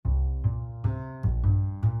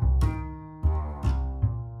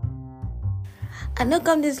I know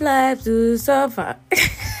come this life to suffer.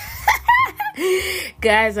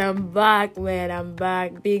 Guys, I'm back, man. I'm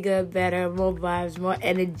back. Bigger, better, more vibes, more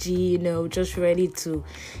energy, just ready to,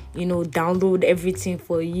 download everything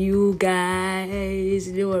for you guys.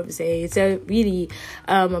 You know what I'm saying? So really,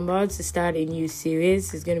 I'm about to start a new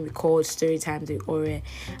series. It's gonna be called Story Times with Ore.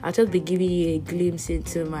 I'll just be giving you a glimpse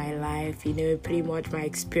into my life, pretty much my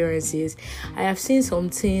experiences. I have seen some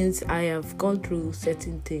things, I have gone through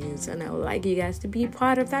certain things, and I would like you guys to be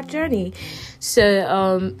part of that journey.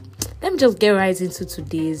 So let me just get right into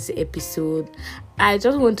today's episode. I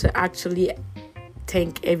just want to actually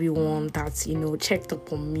thank everyone that, checked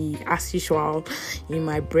up on me as usual in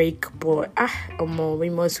my break. But we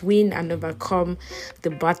must win and overcome the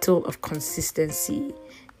battle of consistency.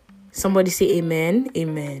 Somebody say amen.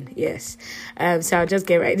 Amen. Yes. So I'll just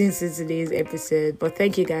get right into today's episode. But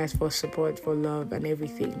thank you guys for support, for love and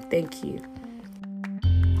everything. Thank you.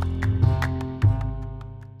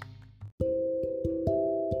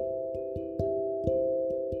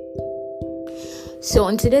 So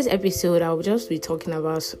on today's episode, I'll just be talking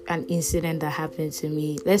about an incident that happened to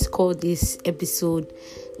me. Let's call this episode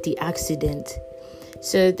The Accident.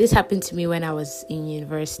 So this happened to me when I was in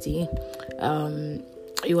university.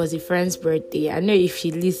 It was a friend's birthday. I know if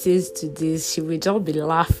she listens to this, she will just be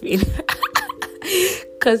laughing.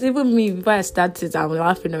 Because even me, before I started, I'm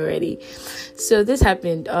laughing already. So this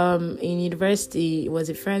happened in university. It was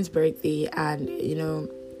a friend's birthday, and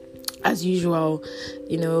as usual,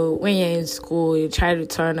 when you're in school, you try to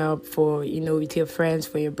turn up for, with your friends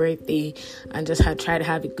for your birthday and just try to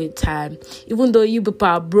have a good time. Even though you people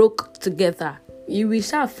are broke together, you will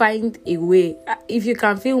find a way. If you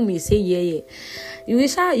can feel me, say yeah. You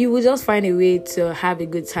will just find a way to have a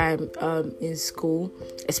good time in school,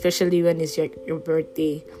 especially when it's your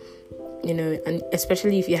birthday. And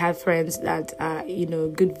especially if you have friends that are,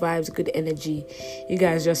 good vibes, good energy, you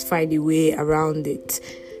guys just find a way around it.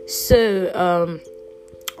 So,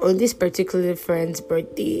 on this particular friend's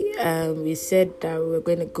birthday, we said that we were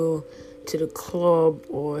going to go to the club,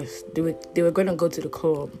 or they were going to go to the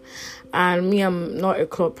club. And me, I'm not a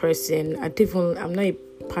club person. I'm not a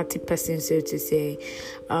party person, so to say.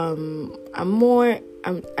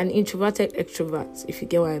 I'm an introverted extrovert, if you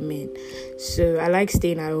get what I mean. So I like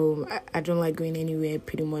staying at home. I don't like going anywhere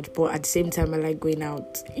pretty much, but at the same time I like going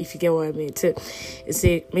out, if you get what I mean. So it's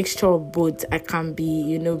a mixture of both. I can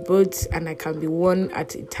be, both, and I can be one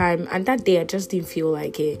at a time. And that day I just didn't feel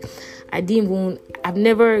like it.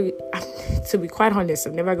 To be quite honest,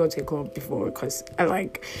 I've never gone to a club before, because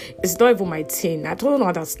it's not even my thing. I don't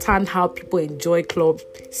understand how people enjoy club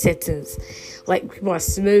settings. Like, people are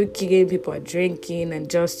smoking, people are drinking, and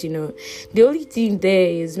just, the only thing there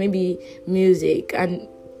is maybe music. And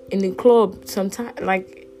in the club, sometimes,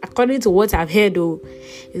 according to what I've heard, though,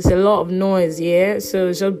 it's a lot of noise, yeah? So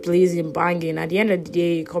it's just blazing, banging. At the end of the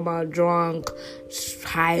day, you come out drunk,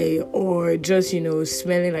 high, or just,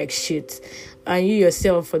 smelling like shit. And you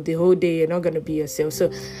yourself, for the whole day, you're not going to be yourself.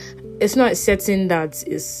 So it's not a setting that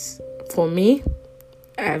is for me.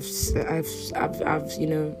 I've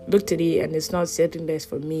looked at it, and it's not setting that's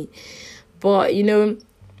for me. But,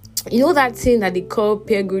 that thing that they call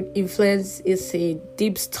peer group influence is a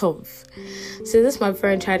deep stuff. So this, my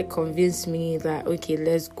friend tried to convince me that, okay,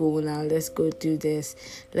 let's go now, let's go do this,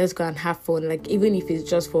 let's go and have fun, even if it's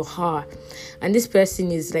just for her. And this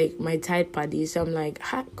person is my tight party. So I'm like,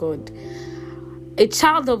 God, a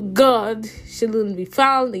child of God shouldn't be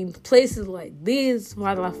found in places like this.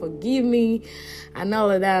 Father, forgive me, and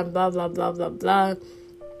all of that, blah blah blah blah blah.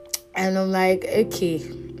 And I'm like, okay.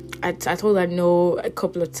 I told her no a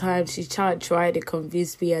couple of times. She tried to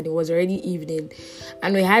convince me, and it was already evening,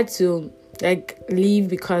 and we had to leave,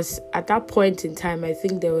 because at that point in time, I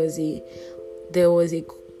think there was a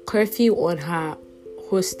curfew on her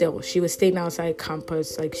hostel. She was staying outside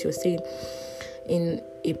campus, she was staying in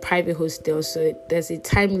a private hostel, so there's a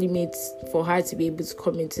time limit for her to be able to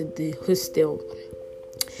come into the hostel.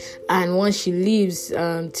 And once she leaves,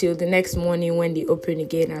 till the next morning when they open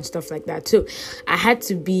again and stuff like that. So I had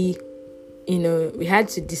to be, we had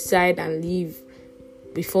to decide and leave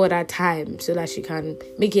before that time, so that she can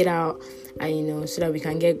make it out, and so that we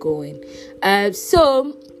can get going.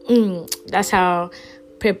 So that's how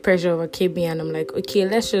peer pressure overcame me, and I'm like, okay,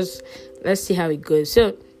 let's see how it goes.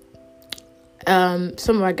 So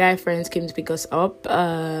some of our guy friends came to pick us up.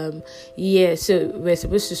 So we're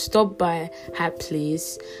supposed to stop by her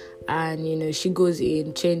place, and she goes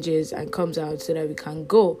in, changes, and comes out so that we can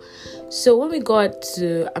go. So when we got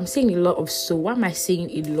to, I'm saying a lot of so. Why am I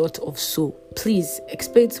saying a lot of so? Please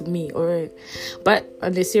explain to me. Alright, but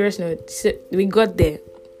on the serious note, so we got there,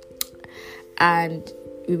 and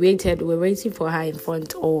we were waiting for her in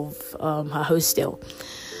front of her hostel.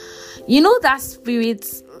 You know that spirit,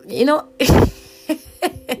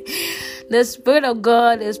 the Spirit of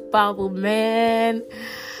God is powerful, man.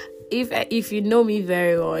 If you know me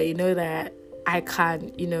very well, you know that I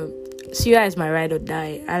can, Suya is my ride or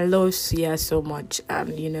die. I love Suya so much.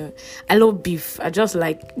 And, I love beef. I just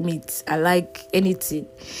like meat. I like anything.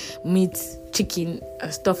 Meat, chicken,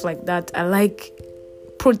 stuff like that. I like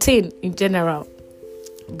protein in general.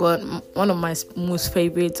 But one of my most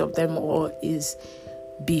favorites of them all is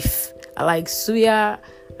beef. I like Suya.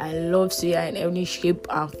 I love suya in any shape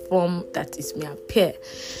and form that is may appear.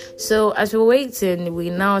 So as we're waiting, we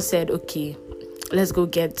now said, okay, let's go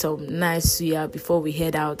get some nice suya before we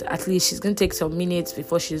head out. At least she's going to take some minutes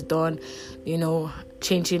before she's done,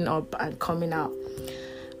 changing up and coming out.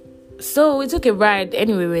 So we took a ride.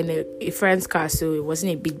 Anyway, we're in a friend's car, so it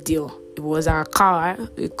wasn't a big deal. It was our car.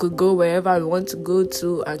 We could go wherever we want to go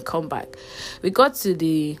to and come back. We got to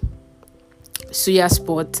the suya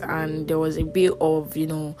spot, and there was a bit of it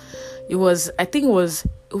was a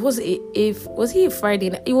Friday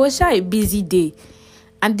night. It was a busy day,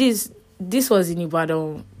 and this was in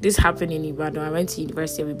Ibadan. This happened in Ibadan. I went to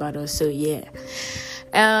University of Ibadan, so yeah.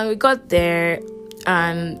 We got there,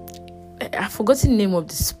 and I forgot the name of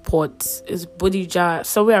the spot. It's Bodija,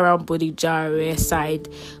 somewhere around Bodija side.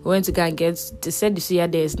 We went to go and they said the suya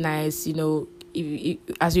there is nice,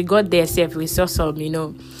 as we got there, we saw some,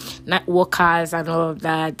 night walkers and all of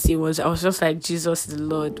that. I was just like, Jesus the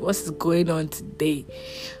Lord, what's going on today?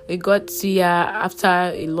 We got suya after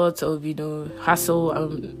a lot of, hassle, a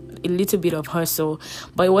little bit of hustle,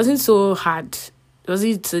 but it wasn't so hard. It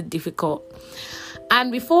wasn't so difficult. And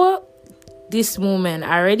before this moment,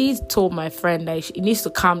 I already told my friend that he needs to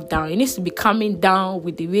calm down. He needs to be calming down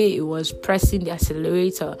with the way he was pressing the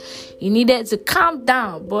accelerator. He needed to calm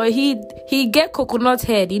down, but he get coconut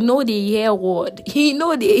head. He know the hear word.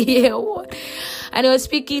 And he was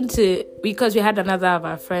speaking because we had another of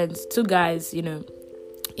our friends, two guys, in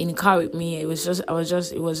the car with me. I was just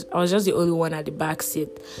the only one at the back seat.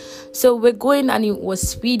 So we're going, and he was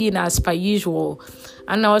speeding as per usual.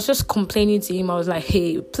 And I was just complaining to him. I was like,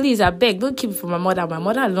 hey, please, I beg, don't keep it from my mother. My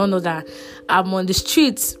mother don't know that I'm on the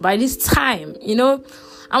streets by this time, I'm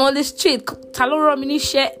on the street.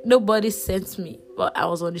 Nobody sent me, but I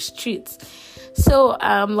was on the streets. So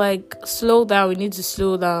I'm like, slow down. We need to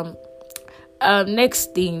slow down.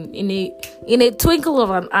 Next thing, in a twinkle of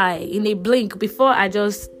an eye, in a blink, before I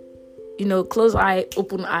just, close eye,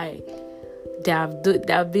 open eye, there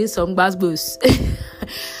have been some bus.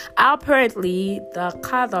 Apparently, the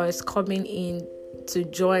car that was coming in to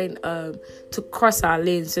join, to cross our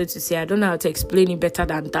lane, so to say, I don't know how to explain it better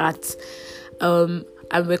than that. And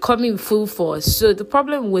we're coming full force. So the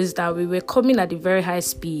problem was that we were coming at a very high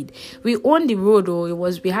speed. We owned the road,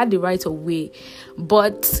 we had the right of way.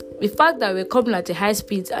 But the fact that we're coming at a high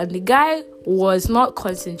speed and the guy was not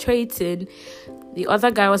concentrating, the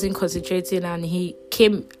other guy wasn't concentrating, and he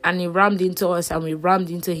came and he rammed into us and we rammed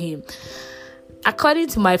into him. According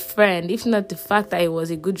to my friend, if not the fact that he was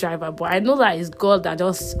a good driver, but I know that it's God that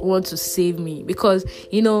just wants to save me, because,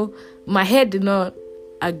 my head did not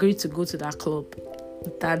agree to go to that club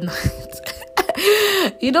that night.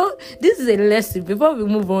 This is a lesson before we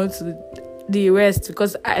move on to the rest,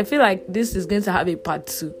 because I feel like this is going to have a part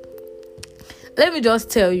 2. Let me just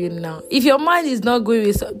tell you now, if your mind is not going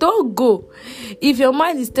with, don't go. If your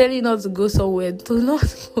mind is telling you not to go somewhere,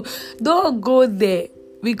 don't go there,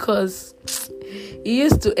 because it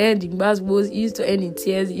used to end in basketballs, it used to end in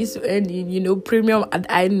tears, it used to end in, premium, and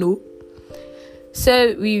I know.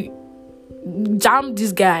 So we jammed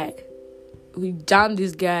this guy,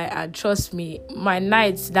 and trust me,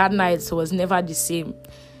 that night was never the same.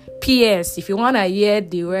 P.S. If you want to hear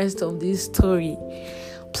the rest of this story,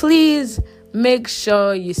 please make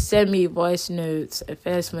sure you send me voice notes, a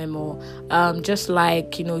first memo, just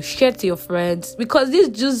like, share to your friends, because this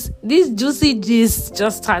juicy gist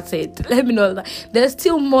just started. Let me know that there's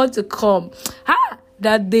still more to come.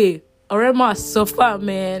 That day, Orema suffer,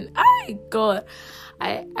 man. God,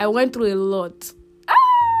 I went through a lot.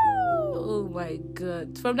 Oh my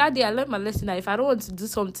God. From that day, I learned my lesson that if I don't want to do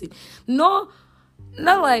something, not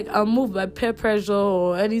like I'm moved by peer pressure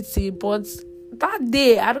or anything, but that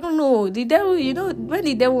day, I don't know, the devil, when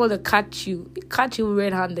the devil want to catch you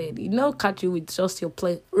red-handed, catch you with just your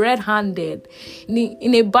play, red-handed,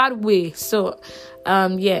 in a bad way. So,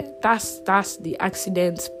 that's the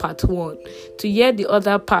accident part 1. To hear the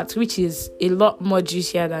other part, which is a lot more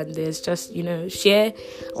juicier than this, just, share,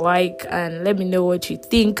 like, and let me know what you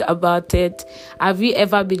think about it. Have you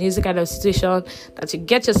ever been in this kind of situation that you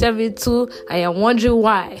get yourself into and you're wondering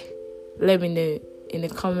why? Let me know in the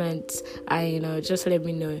comments, and just let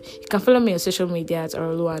me know. You can follow me on social media at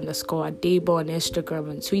Orolu_Adebo on Instagram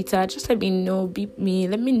and Twitter. Just let me know, beep me,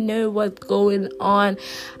 let me know what's going on.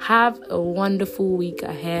 Have a wonderful week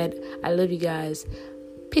ahead. I love you guys.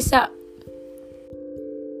 Peace out.